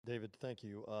David, thank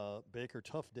you. Baker,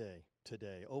 tough day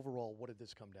today. Overall, what did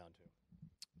this come down to?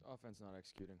 Offense not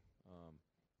executing.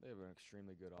 They have an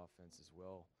extremely good offense as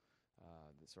well.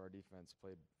 So our defense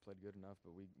played good enough,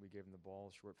 but we gave them the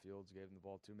ball, short fields, gave them the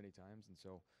ball too many times, and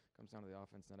so it comes down to the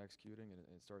offense not executing, and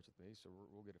it starts with me, so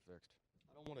we'll get it fixed.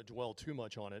 I don't want to dwell too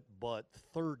much on it, but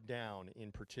third down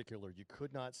in particular, you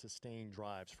could not sustain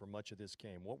drives for much of this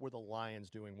game. What were the Lions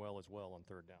doing well as well on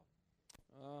third down?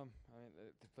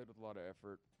 They played with a lot of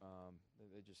effort.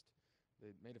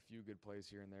 They made a few good plays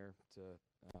here and there to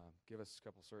give us a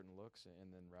couple certain looks,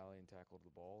 and then rally and tackle the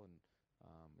ball, and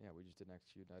we just didn't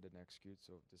execute, and I didn't execute,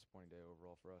 so disappointing day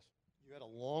overall for us. You had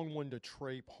a long one to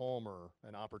Trey Palmer,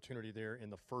 an opportunity there in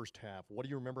the first half. What do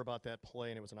you remember about that play?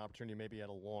 And it was an opportunity, maybe you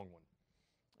had a long one.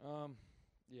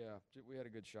 We had a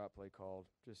good shot play called.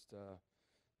 Just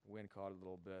wind caught it a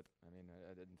little bit.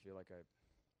 I didn't feel like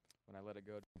when I let it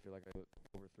go, I didn't feel like I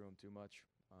overthrew him too much.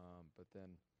 But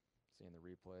then seeing the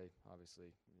replay,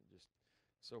 obviously, just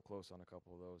so close on a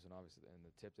couple of those, and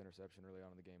the tipped interception early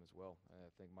on in the game as well. I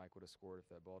think Mike would have scored if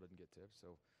that ball didn't get tipped.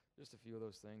 So just a few of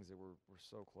those things that we're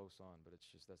so close on, but that's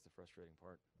the frustrating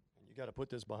part. And you got to put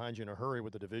this behind you in a hurry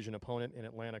with the division opponent in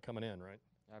Atlanta coming in, right?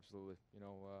 Absolutely.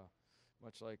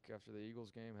 Much like after the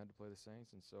Eagles game, had to play the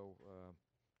Saints, and so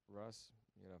Russ,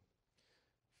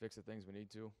 fix the things we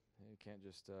need to. You can't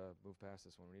just move past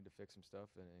this one. We need to fix some stuff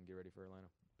and get ready for Atlanta.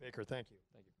 Baker, thank you.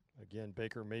 Thank you. Again,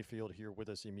 Baker Mayfield here with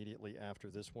us immediately after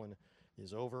this one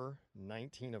is over.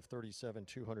 19 of 37,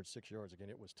 206 yards. Again,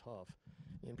 it was tough,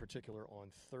 in particular on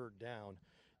third down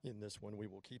in this one. We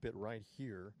will keep it right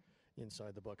here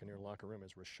inside the Buccaneer locker room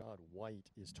as Rachaad White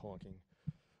is talking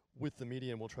with the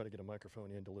media, and we'll try to get a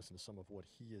microphone in to listen to some of what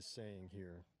he is saying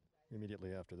here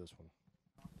immediately after this one.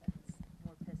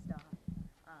 More pissed off.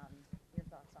 Your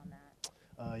thoughts on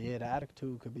that? Yeah, the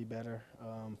attitude could be better,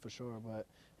 for sure, but,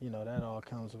 that all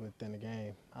comes within the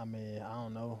game. I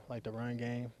don't know, like the run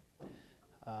game.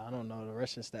 I don't know the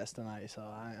rushing stats tonight, so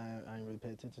I ain't really pay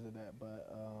attention to that,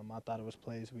 but I thought it was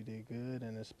plays we did good,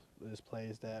 and it's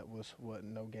plays that was,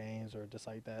 no gains or just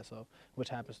like that, so which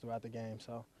happens throughout the game,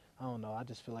 so I don't know. I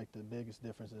just feel like the biggest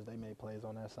difference is they made plays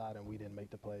on that side, and we didn't make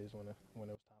the plays when it was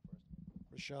time for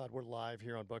us. Rachaad, we're live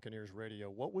here on Buccaneers Radio.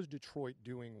 What was Detroit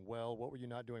doing well? What were you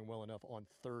not doing well enough on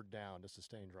third down to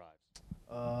sustain drives?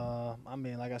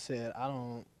 Like I said, I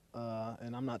don't,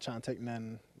 and I'm not trying to take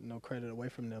no credit away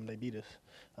from them. They beat us.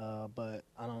 But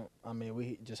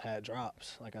we just had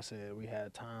drops. Like I said, we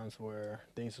had times where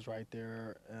things was right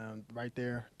there.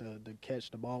 The catch,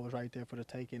 the ball was right there for the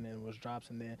taking, and it was drops.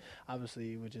 And then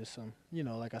obviously it was just some,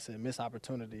 like I said, missed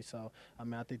opportunity. So,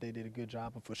 I think they did a good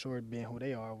job of for sure being who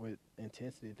they are with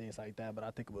intensity and things like that. But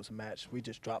I think it was a match. We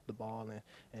just dropped the ball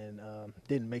and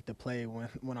didn't make the play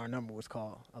when our number was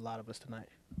called, a lot of us tonight.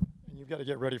 And you've got to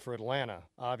get ready for Atlanta,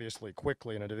 obviously,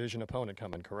 quickly, and a division opponent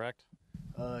coming, correct?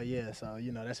 Yeah, so,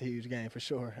 that's a huge game for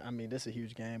sure. This is a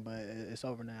huge game, but it's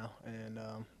over now, and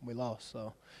we lost.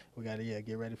 So we got to,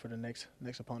 get ready for the next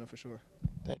opponent for sure.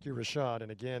 Thank you, Rachaad.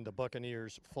 And again, the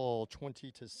Buccaneers fall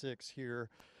 20-6 here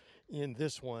in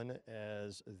this one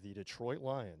as the Detroit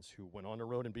Lions, who went on the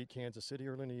road and beat Kansas City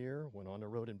early in the year, went on the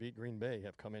road and beat Green Bay,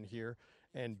 have come in here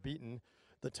and beaten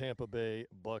the Tampa Bay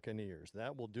Buccaneers.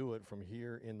 That will do it from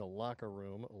here in the locker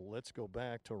room. Let's go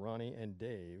back to Ronnie and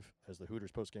Dave as the Hooters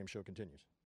postgame show continues.